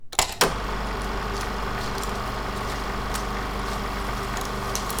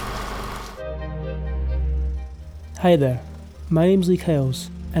Hi there, my name's Lee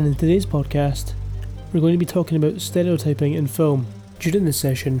Kyles, and in today's podcast, we're going to be talking about stereotyping in film. During this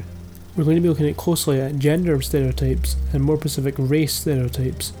session, we're going to be looking closely at gender stereotypes and more specific race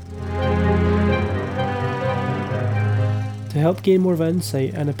stereotypes. To help gain more of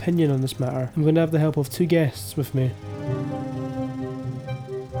insight and opinion on this matter, I'm going to have the help of two guests with me.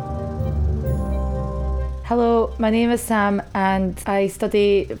 Hello, my name is Sam and I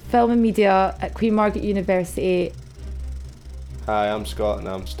study film and media at Queen Margaret University. Hi, I'm Scott and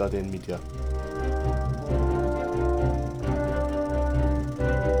I'm studying media.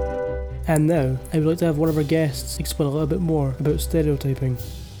 And now, I would like to have one of our guests explain a little bit more about stereotyping.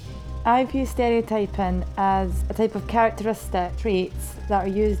 I view stereotyping as a type of characteristic traits that are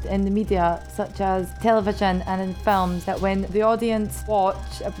used in the media, such as television and in films, that when the audience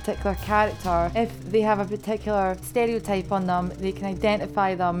watch a particular character, if they have a particular stereotype on them, they can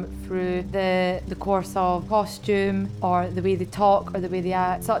identify them through the course of costume or the way they talk or the way they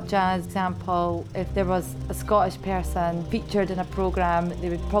act, such as, for example, if there was a Scottish person featured in a programme, they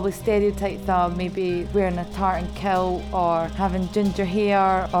would probably stereotype them maybe wearing a tartan kilt or having ginger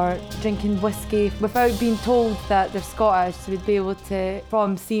hair or drinking whiskey. Without being told that they're Scottish, they would be able to,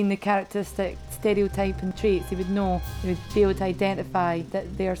 from seeing the characteristic stereotyping traits, they would be able to identify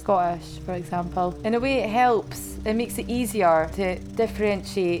that they're Scottish, for example. In a way it helps, it makes it easier to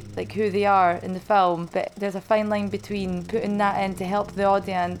differentiate like who they are in the film, but there's a fine line between putting that in to help the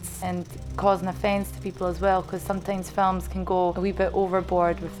audience and causing offence to people as well, because sometimes films can go a wee bit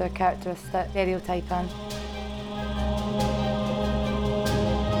overboard with their characteristic stereotyping.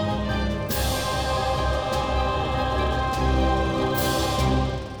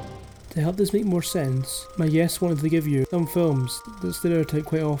 To help this make more sense, my guests wanted to give you some films that stereotype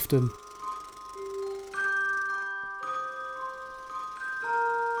quite often.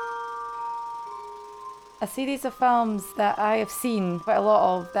 A series of films that I have seen quite a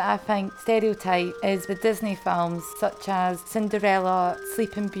lot of that I think stereotype is the Disney films such as Cinderella,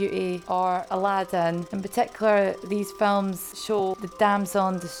 Sleeping Beauty or Aladdin. In particular, these films show the damsel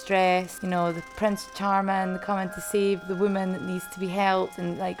in distress, the Prince Charming coming to save the woman that needs to be helped,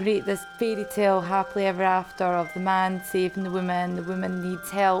 and create this fairy tale happily ever after of the man saving the woman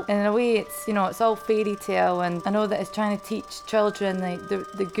needs help. And in a way it's all fairy tale, and I know that it's trying to teach children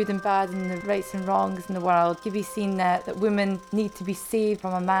the good and bad and the rights and wrongs in the world. You've be seen that women need to be saved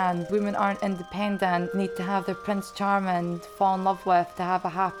from a man. Women aren't independent, need to have their Prince Charming to fall in love with to have a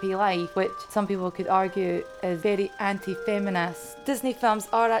happy life, which some people could argue is very anti-feminist. Disney films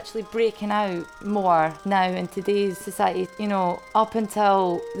are actually breaking out more now in today's society. Up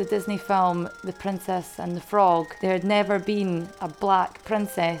until the Disney film The Princess and the Frog, there had never been a black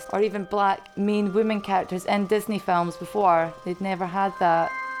princess or even black main women characters in Disney films before. They'd never had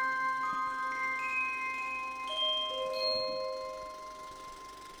that.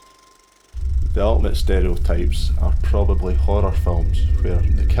 The ultimate stereotypes are probably horror films where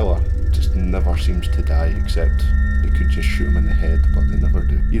the killer just never seems to die, except they could just shoot him in the head, but they never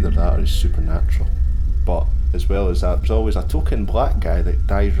do. Either that or it's supernatural. But as well as that, there's always a token black guy that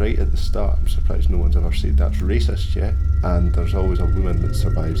dies right at the start. I'm surprised no one's ever said that's racist yet. And there's always a woman that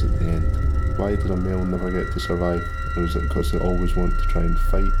survives at the end. Why did a male never get to survive? Or is it because they always want to try and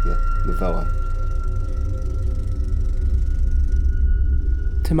fight the villain?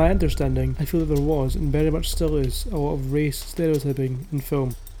 To my understanding, I feel that there was, and very much still is, a lot of race stereotyping in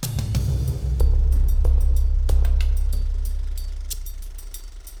film.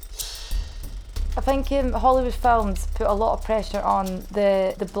 I think Hollywood films put a lot of pressure on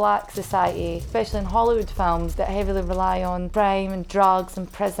the black society, especially in Hollywood films that heavily rely on crime and drugs and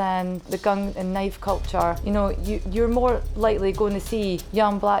prison, the gun and knife culture. You're more likely going to see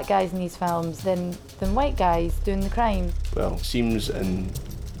young black guys in these films than white guys doing the crime. Well, it seems in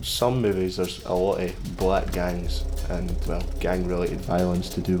some movies there's a lot of black gangs and, gang-related violence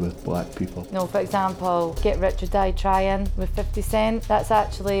to do with black people. For example, Get Rich or Die Trying with 50 Cent. That's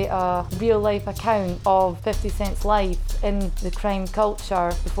actually a real-life account of 50 Cent's life in the crime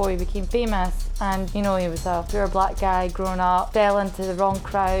culture before he became famous. And, he was a poor black guy growing up, fell into the wrong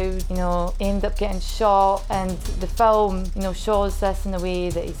crowd, ended up getting shot. And the film, shows this in a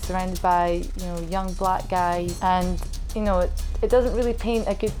way that he's surrounded by, young black guys. And, it doesn't really paint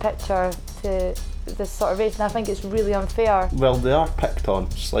a good picture to this sort of race, and I think it's really unfair. Well, they are picked on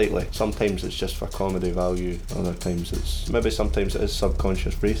slightly. Sometimes it's just for comedy value, other times sometimes it is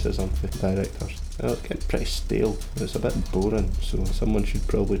subconscious racism for directors. Well, it's getting pretty stale. It's a bit boring, so someone should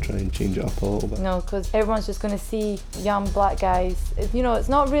probably try and change it up a little bit. No, because everyone's just going to see young black guys. It's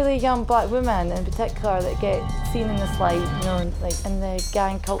not really young black women in particular that get seen in this light, like in the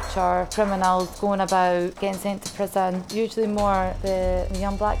gang culture, criminals going about, getting sent to prison. Usually more the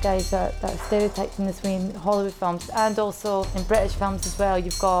young black guys that are stereotyped in this way in Hollywood films, and also in British films as well.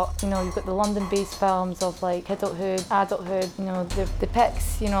 You've got the London-based films of like kidulthood, adulthood, the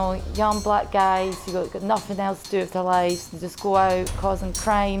depicts, young black guys who got nothing else to do with their lives. They just go out causing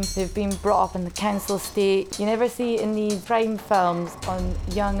crime. They've been brought up in the council estate. You never see in these crime films on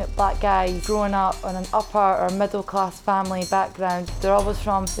young black guys growing up on an upper or middle class family background. They're always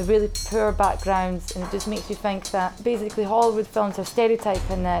from the really poor backgrounds, and it just makes you think that basically Hollywood films are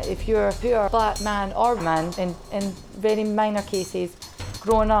stereotyping that if you're a poor black man or woman, in very minor cases,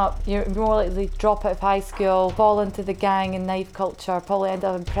 growing up, you're more likely to drop out of high school, fall into the gang and knife culture, probably end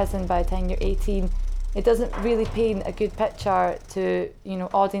up in prison by the time you're 18. It doesn't really paint a good picture to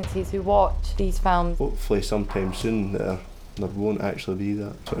audiences who watch these films. Hopefully sometime soon there won't actually be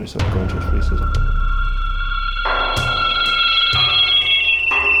that sort of subconscious racism.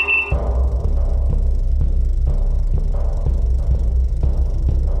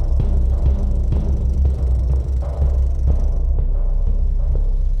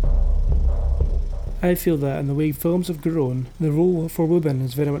 I feel that in the way films have grown, the role for women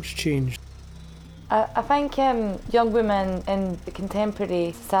has very much changed. I think young women in the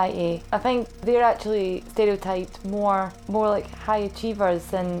contemporary society, I think they're actually stereotyped more like high achievers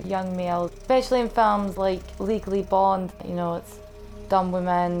than young males, especially in films like Legally Blonde. It's dumb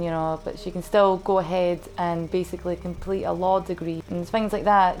woman, but she can still go ahead and basically complete a law degree and things like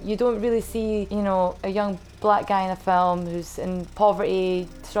that. You don't really see, a young black guy in a film who's in poverty,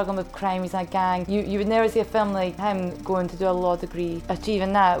 struggling with crime, he's in a gang. You would never see a film like him going to do a law degree,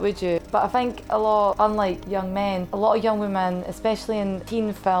 achieving that, would you? But I think unlike young men, a lot of young women, especially in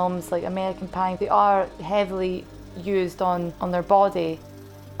teen films like American Pie, they are heavily used on their body.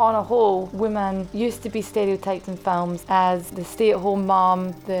 On a whole, women used to be stereotyped in films as the stay-at-home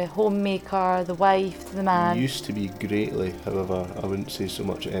mum, the homemaker, the wife to the man. Used to be greatly, however, I wouldn't say so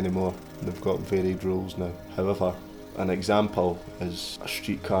much anymore. They've got varied roles now. However, an example is A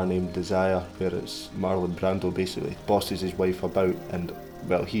Streetcar Named Desire, where it's Marlon Brando basically bosses his wife about, and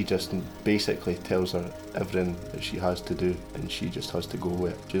well, he just basically tells her everything that she has to do, and she just has to go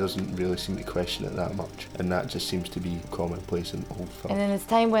with it. She doesn't really seem to question it that much, and that just seems to be commonplace in the whole film. And then as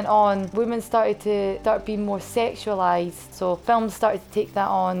time went on, women started being more sexualised, so films started to take that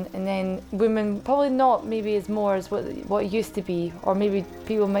on, and then women, probably not maybe as more as what it used to be, or maybe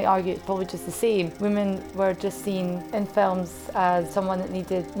people might argue it's probably just the same. Women were just seen in films as someone that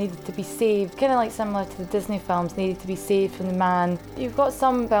needed to be saved, kind of like similar to the Disney films, needed to be saved from the man. You've got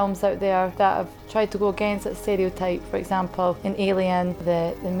some films out there that have tried to go against that stereotype. For example, in Alien,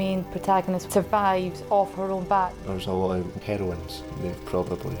 the main protagonist survives off her own back. There's a lot of heroines. They've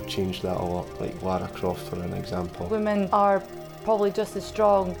probably changed that a lot, like Lara Croft for an example. Women are probably just as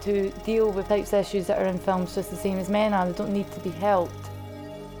strong to deal with types of issues that are in films just the same as men are. They don't need to be helped.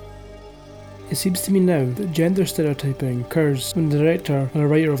 It seems to me now that gender stereotyping occurs when the director or a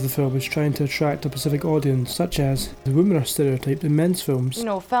writer of the film is trying to attract a specific audience, such as the women are stereotyped in men's films.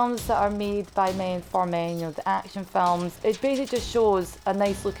 Films that are made by men for men, the action films, it basically just shows a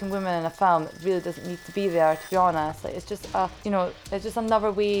nice looking woman in a film. It really doesn't need to be there, to be honest. It's just it's just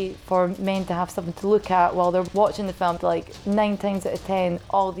another way for men to have something to look at while they're watching the film. Like 9 times out of 10,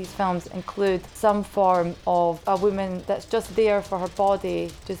 all these films include some form of a woman that's just there for her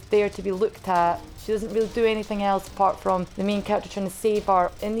body, just there to be looked at. She doesn't really do anything else apart from the main character trying to save her.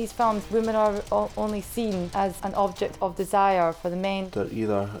 In these films, women are only seen as an object of desire for the men. They're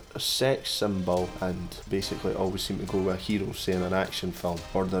either a sex symbol and basically always seem to go with a hero, say in an action film,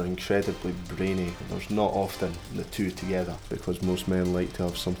 or they're incredibly brainy. There's not often the two together, because most men like to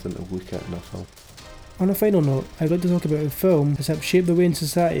have something to look at in a film. On a final note, I'd like to talk about how film has helped shape the way in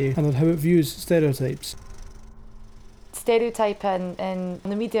society and on how it views stereotypes. Stereotyping in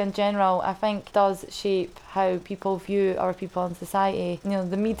the media in general, I think, does shape how people view other people in society.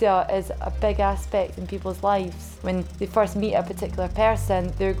 The media is a big aspect in people's lives. When they first meet a particular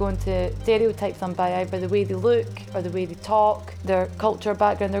person, they're going to stereotype them by either the way they look or the way they talk, their culture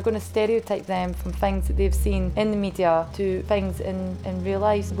background. They're going to stereotype them from things that they've seen in the media to things in real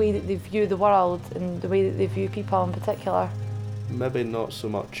life, the way that they view the world and the way that they view people in particular. Maybe not so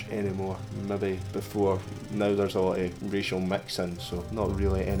much anymore. Maybe before. Now there's a lot of racial mixing, so not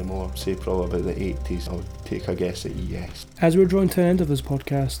really anymore. Say probably about the 80s. I would take a guess at yes. As we're drawing to an end of this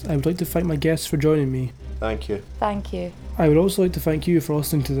podcast, I would like to thank my guests for joining me. Thank you. Thank you. I would also like to thank you for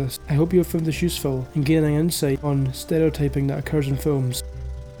listening to this. I hope you have found this useful and gaining insight on stereotyping that occurs in films.